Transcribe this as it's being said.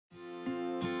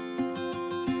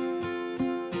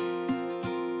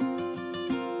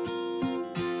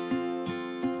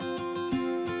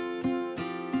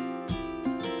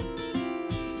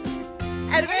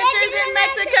in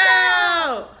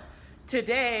Mexico!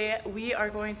 Today we are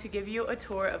going to give you a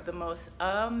tour of the most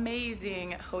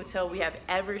amazing hotel we have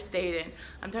ever stayed in.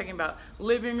 I'm talking about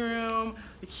living room,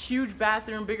 a huge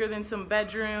bathroom bigger than some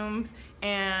bedrooms,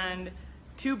 and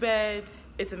 2 beds.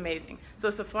 It's amazing. So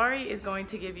Safari is going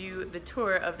to give you the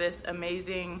tour of this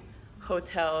amazing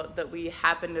hotel that we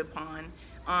happened upon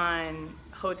on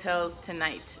Hotels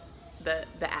Tonight, the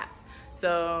app.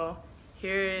 So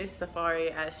here is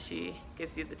Safari as she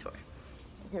gives you the tour.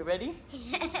 Okay, ready?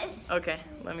 Yes. Okay,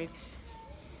 let me.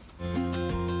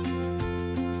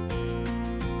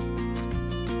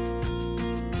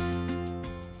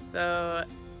 So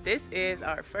this is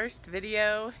our first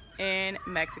video in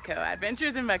Mexico,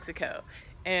 Adventures in Mexico.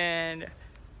 And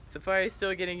Safari is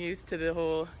still getting used to the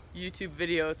whole YouTube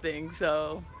video thing,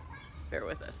 so bear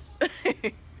with us.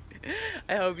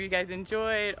 I hope you guys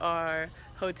enjoyed our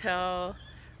hotel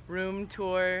room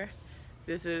tour.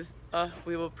 This is,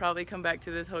 we will probably come back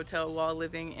to this hotel while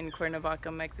living in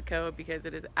Cuernavaca, Mexico, because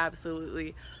it is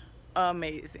absolutely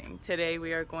amazing. Today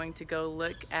we are going to go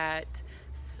look at,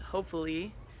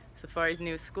 hopefully, Safari's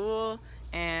new school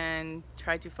and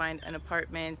try to find an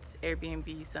apartment,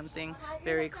 Airbnb, something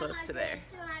very close to there.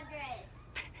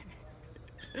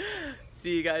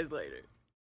 See you guys later.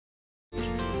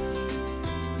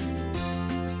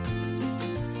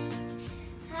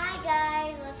 Hi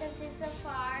guys, welcome to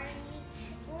Safari.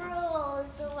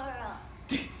 Rules the world.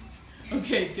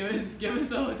 Okay, give us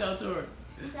the hotel tour.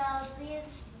 So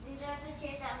these are the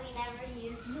chairs that we never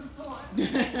used before.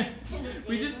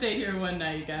 We just stayed here one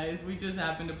night, guys. We just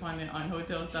happened upon it on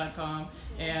hotels.com,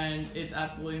 and it's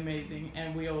absolutely amazing.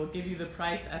 And we will give you the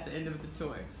price at the end of the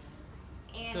tour.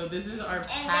 And, so this is our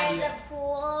patio. And there's a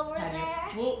pool over there.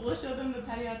 We'll show them the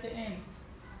patio at the end.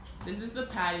 This is the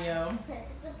patio. This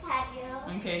is the patio.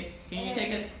 Okay, can you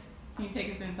take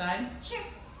us inside? Sure.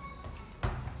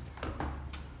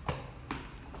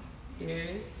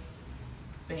 Here's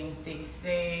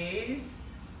 26.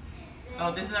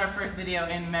 Oh, this is our first video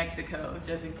in Mexico,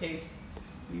 just in case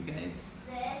you guys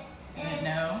didn't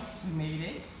know. We made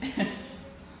it.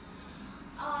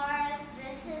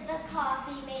 This is the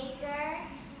coffee maker.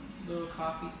 Little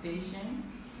coffee station.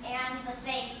 And the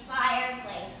fake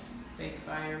fireplace. Fake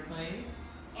fireplace.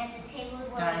 And the table.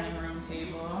 Dining room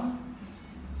table.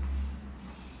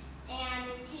 And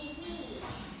the TV.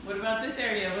 What about this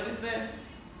area? What is this?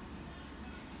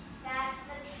 That's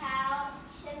the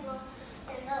couch and the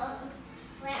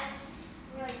lamps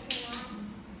rotating on.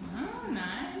 Oh,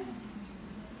 nice.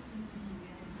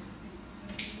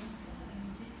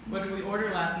 What did we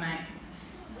order last night?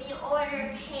 We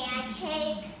ordered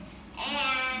pancakes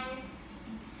and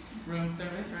room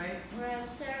service, right? Room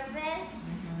service.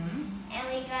 Mm-hmm. And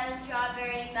we got a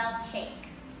strawberry milkshake.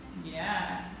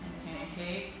 Yeah, and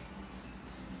pancakes.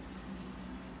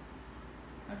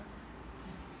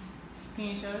 Can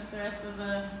you show us the rest of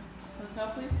the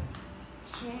hotel, please?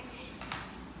 Sure.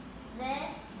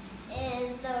 This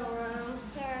is the room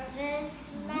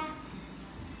service map.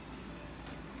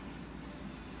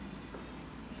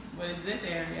 What is this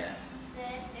area?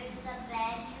 This is the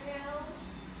bedroom.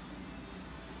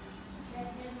 This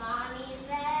is Mommy's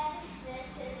bed.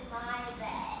 This is my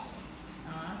bed.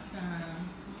 Awesome.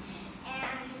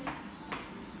 And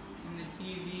the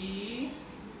TV.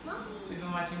 Mommy. We've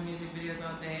been watching music videos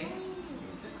all day.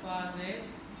 Here's the closet.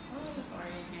 There's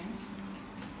Safari again.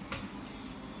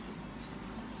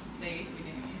 Safe, we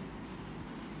didn't use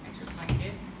extra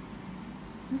blankets.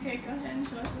 Okay, go ahead and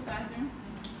show us the bathroom.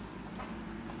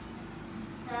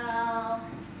 So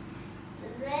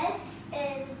this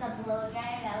is the blow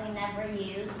dryer that we never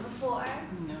used before.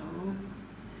 No.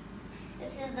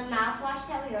 This is the mouthwash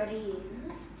that we already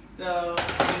used. So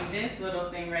in this little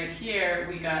thing right here,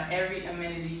 we got every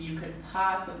amenity you could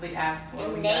possibly ask for.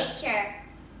 In nature.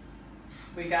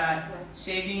 We got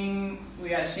shaving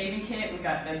kit. We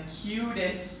got the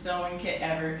cutest sewing kit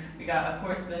ever. We got, of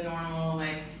course, the normal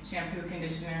like shampoo,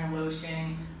 conditioner,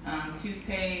 lotion,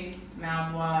 toothpaste,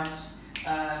 mouthwash,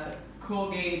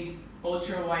 Colgate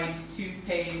Ultra White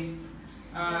toothpaste.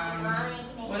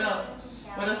 What else?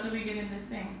 What else did we get in this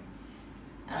thing?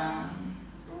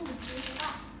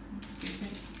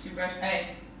 Toothbrush. Hey,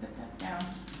 put that down.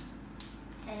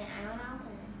 And I don't know.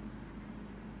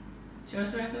 Show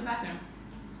us the rest of the bathroom.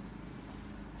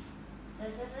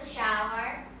 This is a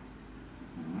shower.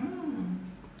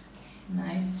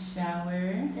 Nice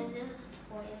shower. This is the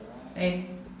toilet. Hey.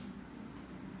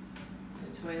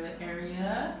 The toilet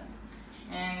area.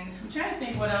 And I'm trying to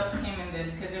think what else came in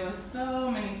this because there was so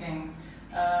many things.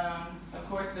 Of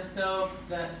course the soap,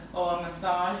 a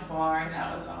massage bar,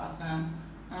 that was awesome.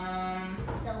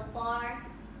 Soap bar.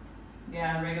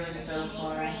 Yeah, regular soap shaving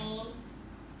bar. cream.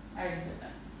 I already said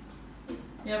that.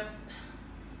 Yep.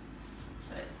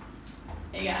 But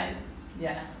hey guys,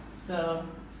 yeah. So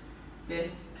this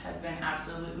has been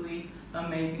absolutely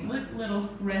amazing. Look, little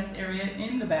rest area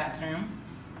in the bathroom.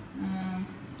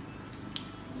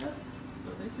 Yep. So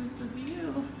this is the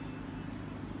view.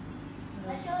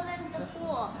 Let's show them the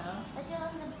pool. Hotel. Let's show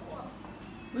them the pool.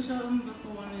 We'll show them the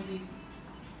pool already.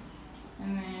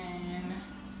 And then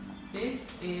this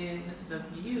is the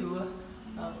view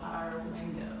of our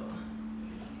window.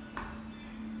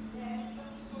 There's the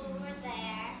pool over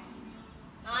there.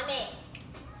 Mommy.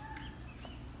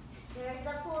 There's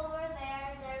the pool over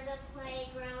there. There's a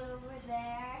playground over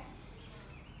there.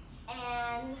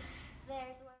 And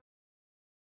there's one.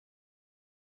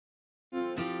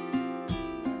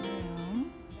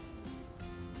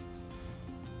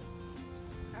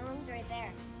 Our room's right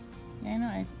there. Yeah, I know.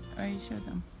 I already showed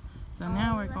them. So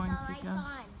now we're Let going the to lights go.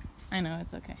 on. I know,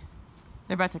 it's okay.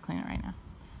 They're about to clean it right now.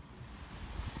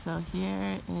 So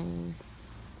here is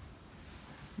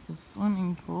the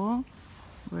swimming pool.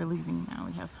 We're leaving now.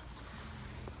 We have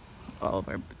all of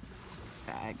our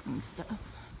bags and stuff.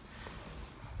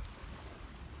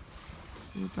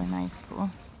 Super nice pool.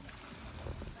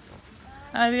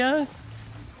 Adios.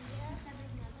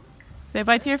 Say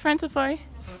bye to your friend, Safari.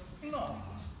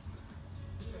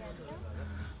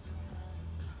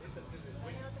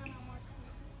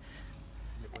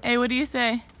 Hey, what do you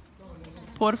say?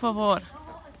 Por favor.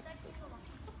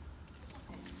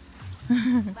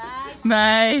 Bye.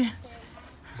 Bye.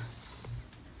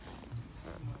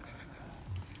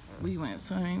 We went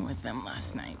swimming with them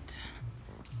last night.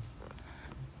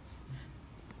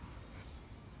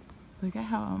 Look at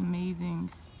how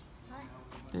amazing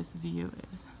this view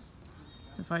is.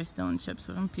 Safari's still in chips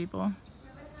with them people. I'm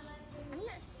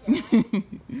not still.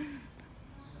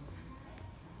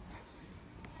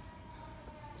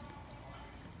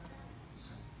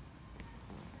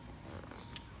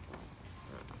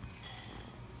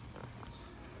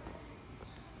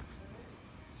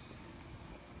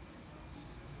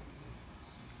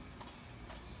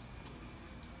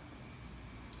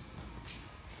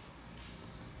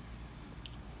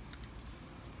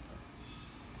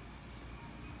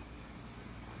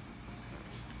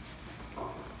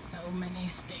 So many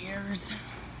stairs.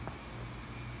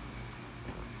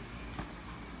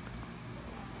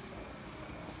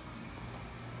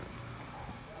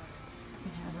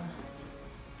 We have a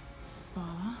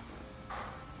spa.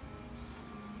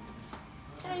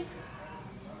 Hey.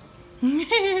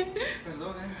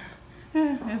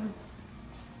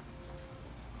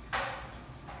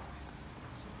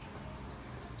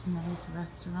 Nice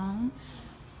restaurant.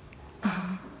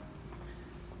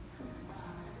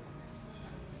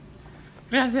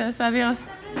 Gracias, adiós.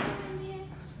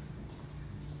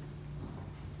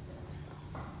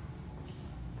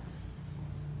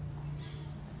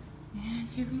 And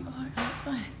here we are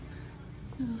outside.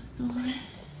 Little store.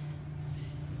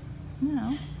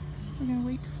 Now, we're gonna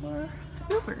wait for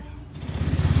Uber.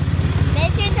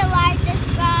 Measure the largest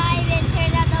drive and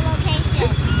turn out the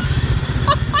location.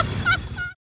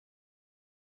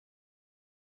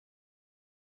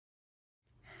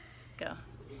 Go.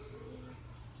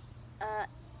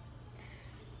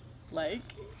 Like?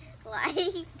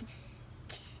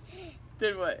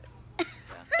 Did what?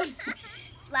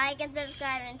 Like and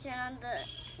subscribe and turn on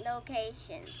the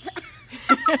notifications.